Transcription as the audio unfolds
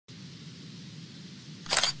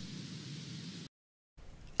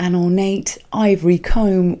An ornate ivory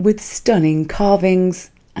comb with stunning carvings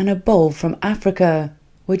and a bowl from Africa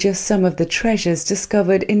were just some of the treasures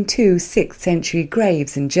discovered in two 6th century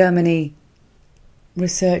graves in Germany.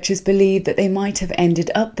 Researchers believe that they might have ended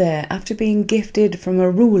up there after being gifted from a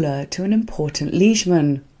ruler to an important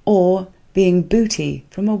liegeman, or being booty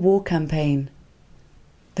from a war campaign.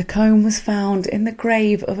 The comb was found in the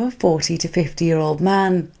grave of a 40 to 50-year-old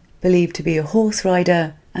man, believed to be a horse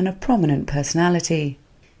rider and a prominent personality.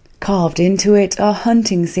 Carved into it are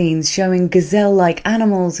hunting scenes showing gazelle-like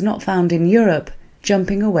animals not found in Europe,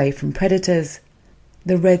 jumping away from predators.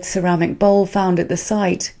 The red ceramic bowl found at the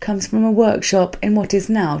site comes from a workshop in what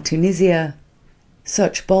is now Tunisia.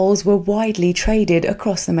 Such bowls were widely traded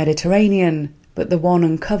across the Mediterranean, but the one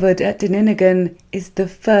uncovered at Deiningen is the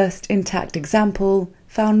first intact example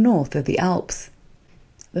found north of the Alps.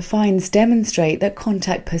 The finds demonstrate that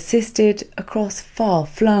contact persisted across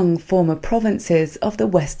far-flung former provinces of the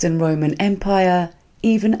Western Roman Empire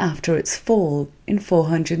even after its fall in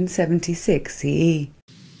 476 CE.